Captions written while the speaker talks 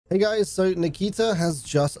Hey guys, so Nikita has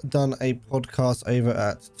just done a podcast over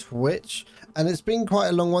at Twitch and it's been quite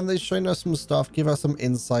a long one. They've shown us some stuff, give us some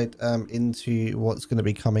insight into what's going to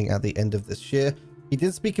be coming at the end of this year. He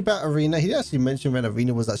did speak about Arena. He actually mentioned when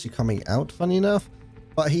Arena was actually coming out, funny enough,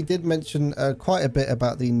 but he did mention quite a bit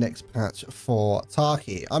about the next patch for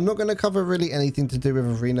Tarkov. I'm not going to cover really anything to do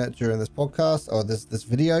with Arena during this podcast or this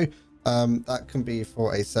video. That can be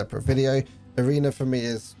for a separate video. Arena for me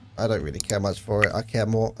is, I don't really care much for it. I care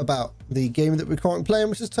more about the game that we're currently playing,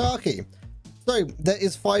 which is Tarkov. So there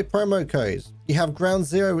is 5 promo codes. You have Ground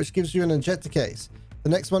Zero, which gives you an injector case. The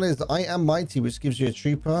next one is I Am Mighty, which gives you a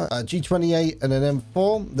trooper, a G28 and an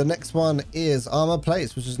M4. The next one is Armor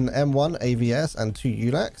Plates, which is an M1 AVS and 2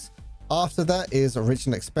 ULACs. After that is Rich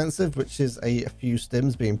and Expensive, which is a few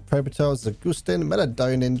stims being Probital, Zagustin,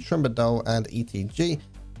 Meladonin, Trimbadol, and ETG.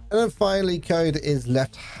 And then finally, code is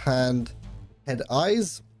Left Hand Head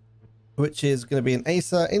Eyes, which is going to be an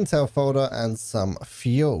Acer, Intel folder, and some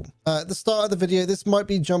fuel. At the start of the video, this might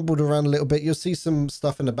be jumbled around a little bit. You'll see some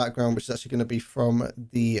stuff in the background, which is actually going to be from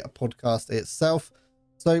the podcast itself.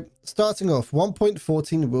 So starting off,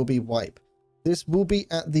 1.14 will be wipe. This will be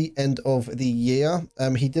at the end of the year.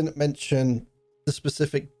 He didn't mention the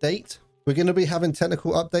specific date. We're going to be having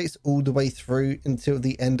technical updates all the way through until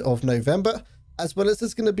the end of November, as well as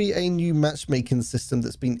there's going to be a new matchmaking system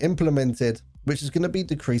that's been implemented, which is going to be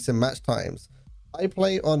decreasing match times. I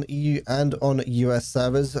play on EU and on US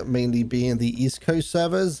servers, mainly being the East Coast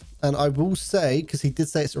servers. And I will say, because he did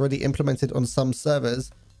say it's already implemented on some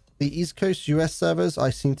servers, the East Coast US servers,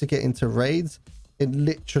 I seem to get into raids in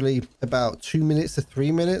literally about 2 minutes to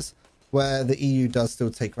 3 minutes, where the EU does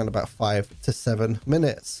still take around about 5 to 7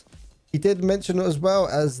 minutes. He did mention as well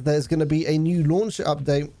as there's going to be a new launcher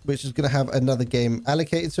update, which is going to have another game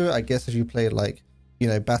allocated to it. I guess if you play like, you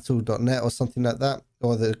know, battle.net or something like that,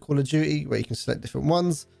 or the Call of Duty where you can select different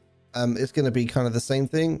ones, it's going to be kind of the same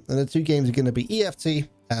thing. And the 2 games are going to be EFT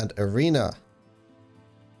and Arena.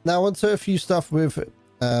 Now onto a few stuff with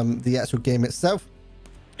the actual game itself.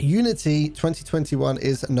 Unity 2021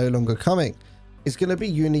 is no longer coming. It's going to be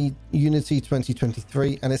Unity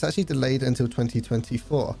 2023, and it's actually delayed until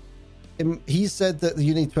 2024. He said that the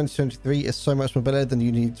Unity 2023 is so much more better than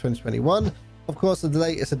Unity 2021. Of course, the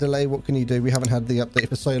delay is a delay. What can you do? We haven't had the update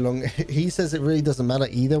for so long. He says it really doesn't matter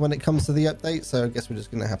either when it comes to the update, so I guess we're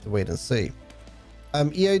just going to have to wait and see.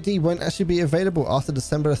 EOD won't actually be available after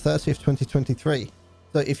December 30th, 2023.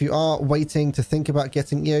 So if you are waiting to think about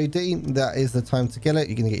getting EOD, that is the time to get it.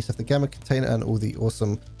 You're going to get yourself the Gamma container and all the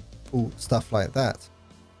awesome cool stuff like that.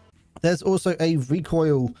 There's also a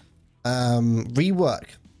Recoil rework.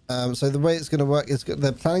 So the way it's going to work is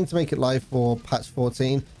they're planning to make it live for patch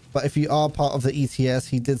 14. But if you are part of the ETS,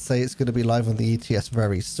 he did say it's going to be live on the ETS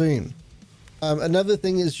very soon. Another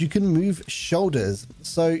thing is you can move shoulders.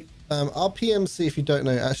 So our PMC, if you don't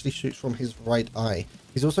know, actually shoots from his right eye.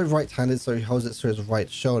 He's also right-handed, so he holds it to his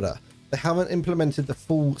right shoulder. They haven't implemented the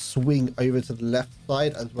full swing over to the left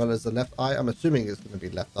side as well as the left eye. I'm assuming it's going to be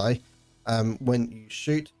left eye when you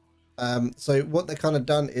shoot. So what they kind of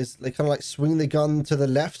done is they kind of like swing the gun to the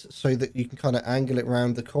left so that you can kind of angle it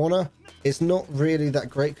around the corner. It's not really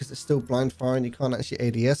that great because it's still blind firing. You can't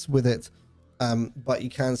actually ADS with it, but you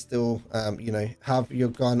can still, you know, have your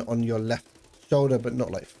gun on your left shoulder, but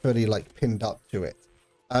not like fully like pinned up to it.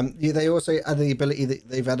 Yeah, they also added the ability that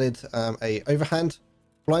they've added a overhand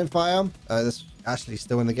blind fire. That's actually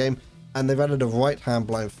still in the game, and they've added a right hand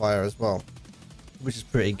blind fire as well, which is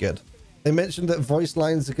pretty good. They mentioned that voice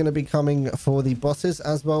lines are going to be coming for the bosses,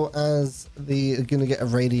 as well as they're going to get a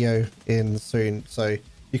radio in soon, so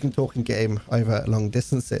you can talk in game over long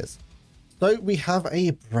distances. So we have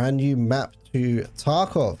a brand new map to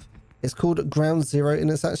Tarkov. It's called Ground Zero, and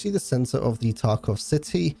it's actually the center of the Tarkov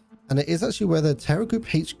city, and it is actually where the Terror Group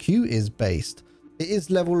HQ is based. It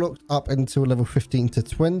is level locked up until level 15 to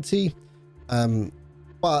 20,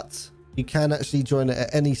 but you can actually join it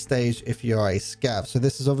at any stage if you're a scav. So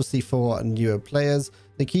this is obviously for newer players.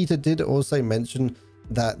 Nikita did also mention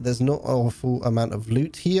that there's not a full amount of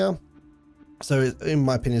loot here. So in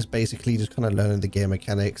my opinion, it's basically just kind of learning the game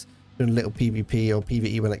mechanics, doing a little PvP or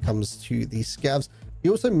PvE when it comes to these scavs. He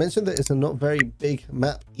also mentioned that it's a not very big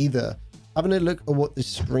map either. Having a look at what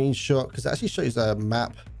this screenshot, because it actually shows a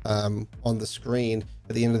map on the screen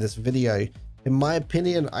at the end of this video. In my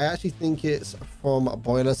opinion, I actually think it's from a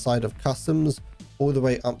boiler side of customs all the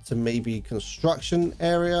way up to maybe construction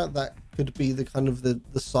area. That could be the kind of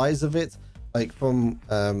the size of it, like from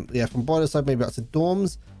yeah, from boiler side maybe up to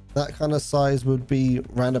dorms. That kind of size would be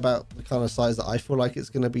round about the kind of size that I feel like it's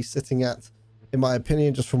going to be sitting at, in my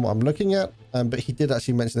opinion, just from what I'm looking at. But he did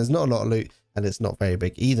actually mention there's not a lot of loot and it's not very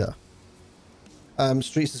big either.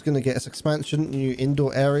 Streets is going to get its expansion, new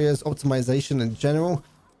indoor areas, optimization in general.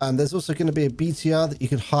 And there's also going to be a BTR that you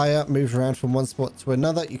can hire, move around from one spot to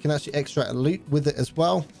another. You can actually extract loot with it as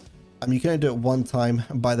well. You can only do it one time,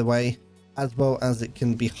 by the way, as well as it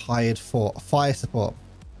can be hired for fire support.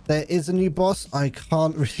 There is a new boss. I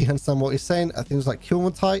can't really understand what he's saying. I think it's like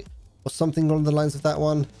Kilmatite or something along the lines of that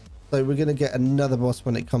one. So we're going to get another boss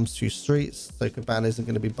when it comes to streets. So Cabana isn't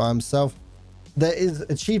going to be by himself. There is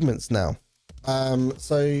achievements now.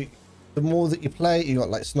 So the more that you play, you got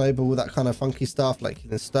like Snowball, that kind of funky stuff like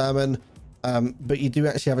in Sturman. But you do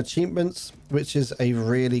actually have achievements, which is a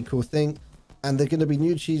really cool thing. And they're going to be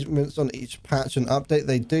new achievements on each patch and update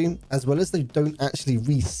they do, as well as they don't actually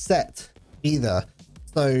reset either.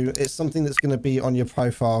 So it's something that's going to be on your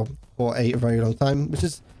profile for a very long time, which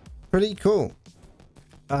is pretty cool.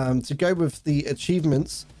 To go with the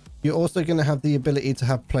achievements, you're also going to have the ability to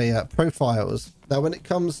have player profiles. Now, when it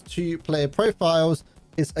comes to player profiles,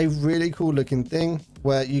 it's a really cool looking thing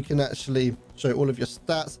where you can actually show all of your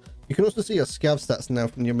stats. You can also see your scav stats now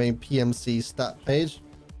from your main PMC stat page.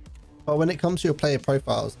 But when it comes to your player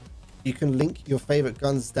profiles, you can link your favorite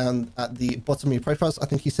guns down at the bottom of your profiles. I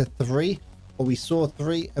think he said 3, or we saw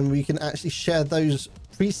 3, and we can actually share those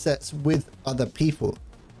presets with other people.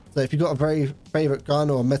 So if you've got a very favorite gun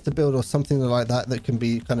or a meta build or something like that that can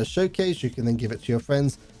be kind of showcased, you can then give it to your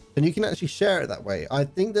friends and you can actually share it that way. I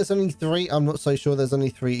think there's only 3. I'm not so sure. There's only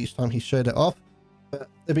 3 each time he showed it off, but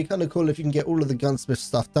it'd be kind of cool if you can get all of the gunsmith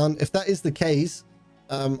stuff done. If that is the case,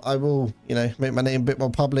 I will, you know, make my name a bit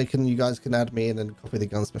more public and you guys can add me in and copy the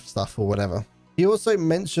gunsmith stuff or whatever. He also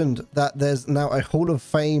mentioned that there's now a Hall of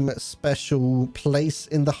Fame special place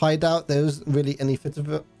in the hideout. There isn't really any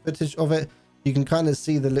footage of it. You can kind of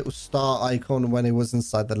see the little star icon when he was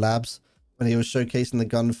inside the labs, when he was showcasing the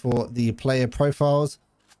gun for the player profiles.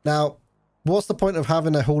 Now, what's the point of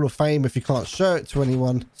having a Hall of Fame if you can't show it to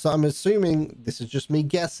anyone? So I'm assuming, this is just me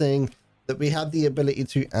guessing, that we have the ability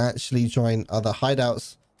to actually join other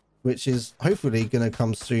hideouts, which is hopefully going to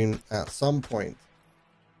come soon at some point.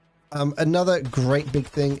 Another great big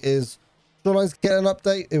thing is Shoreline's getting an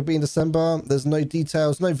update. It'll be in December. There's no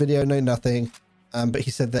details, no video, no nothing. But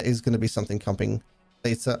he said there is going to be something coming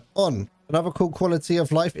later on. Another cool quality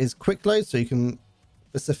of life is quick load. So you can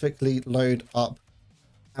specifically load up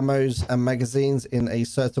ammos and magazines in a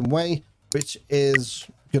certain way, which is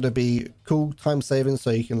going to be cool time saving.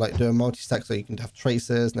 So you can like do a multi-stack, so you can have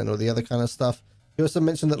tracers and then all the other kind of stuff. He also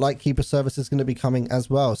mentioned that Lightkeeper service is going to be coming as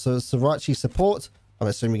well. So Sriracha support, I'm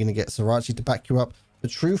assuming you're going to get Sriracha to back you up. The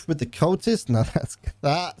truth with the cultist, now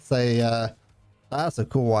that's a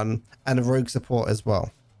cool one. And a rogue support as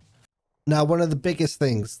well. Now, one of the biggest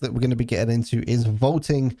things that we're going to be getting into is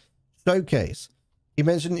vaulting showcase. He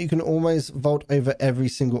mentioned that you can always vault over every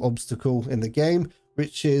single obstacle in the game,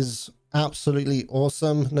 which is absolutely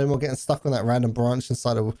awesome. No more getting stuck on that random branch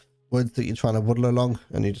inside of woods that you're trying to waddle along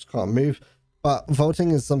and you just can't move. But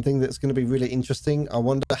vaulting is something that's going to be really interesting. I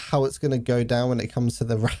wonder how it's going to go down when it comes to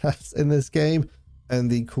the rats in this game and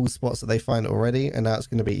the cool spots that they find already. And now it's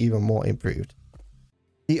going to be even more improved.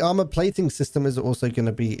 The armor plating system is also going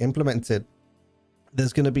to be implemented.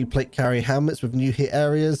 There's going to be plate carry helmets with new hit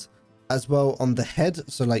areas as well on the head.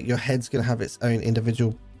 So like your head's going to have its own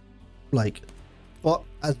individual like spot,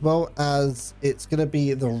 as well as it's going to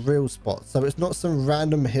be the real spot. So it's not some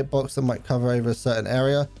random hitbox that might cover over a certain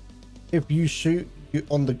area. If you shoot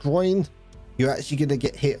on the groin, you're actually going to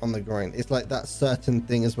get hit on the groin. It's like that certain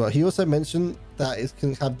thing as well. He also mentioned that it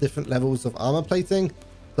can have different levels of armor plating.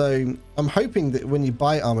 So I'm hoping that when you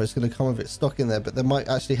buy armor, it's going to come with its stock in there, but they might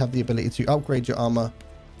actually have the ability to upgrade your armor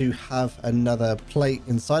to have another plate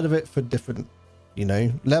inside of it for different, you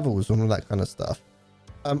know, levels and all that kind of stuff.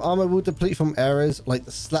 Armor will deplete from areas like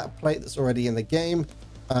the slap plate that's already in the game,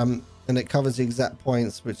 and it covers the exact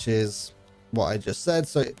points, which is what I just said.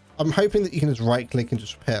 So I'm hoping that you can just right click and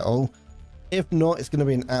just repair all. If not, it's going to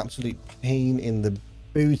be an absolute pain in the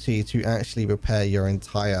booty to actually repair your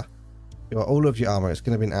entire, all of your armor. It's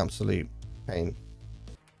going to be an absolute pain.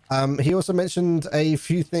 He also mentioned a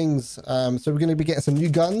few things. So we're going to be getting some new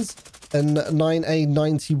guns in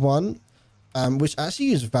 9A91, which actually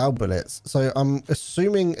use Val bullets. So I'm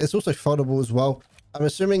assuming it's also foldable as well. I'm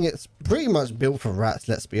assuming it's pretty much built for rats,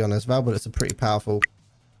 let's be honest. Val bullets are pretty powerful.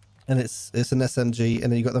 And it's an SMG.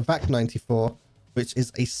 And then you got the VAC 94, which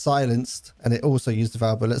is a silenced, and it also used the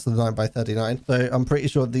Val bullets, the 9x39. So I'm pretty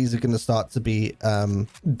sure these are going to start to be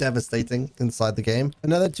devastating inside the game.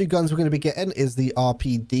 Another 2 guns we're going to be getting is the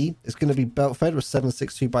RPD. It's going to be belt fed with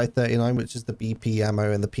 7.62x39, which is the BP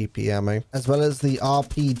ammo and the PP ammo, as well as the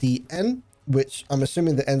RPDN, which I'm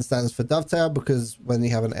assuming the N stands for dovetail, because when you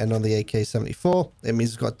have an N on the AK-74, it means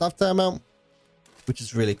it's got a dovetail mount. which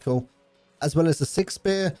is really cool, as well as a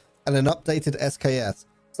 6-spear and an updated SKS.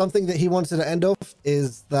 Something that he wanted to end off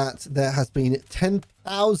is that there has been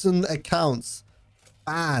 10,000 accounts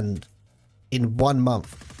banned in 1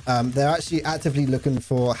 month. They're actually actively looking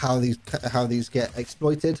for how these get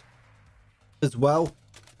exploited as well,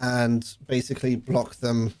 and basically block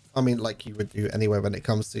them. I mean, like you would do anyway when it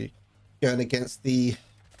comes to going against the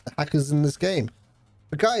hackers in this game.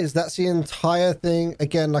 But guys, that's the entire thing.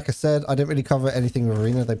 Again, like I said, I didn't really cover anything with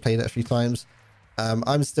Arena. They played it a few times.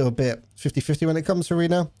 I'm still a bit 50-50 when it comes to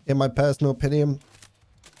Arena, in my personal opinion.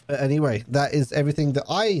 But anyway, that is everything that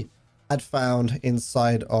I had found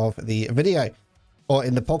inside of the video, or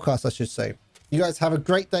in the podcast, I should say. You guys have a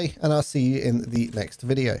great day, and I'll see you in the next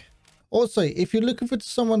video. Also, if you're looking for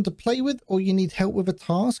someone to play with, or you need help with a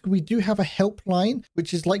task, we do have a helpline,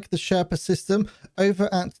 which is like the Sherpa system,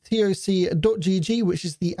 over at toc.gg, which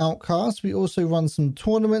is the Outcast. We also run some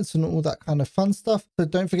tournaments and all that kind of fun stuff, so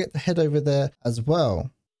don't forget to head over there as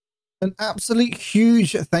well. An absolute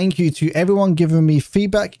huge thank you to everyone giving me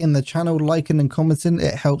feedback in the channel, liking and commenting.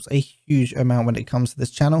 It helps a huge amount when it comes to this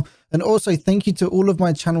channel. And also thank you to all of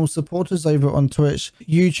my channel supporters over on Twitch,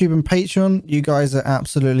 YouTube and Patreon. You guys are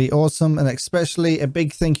absolutely awesome. And especially a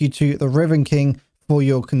big thank you to the Riven King for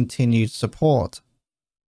your continued support.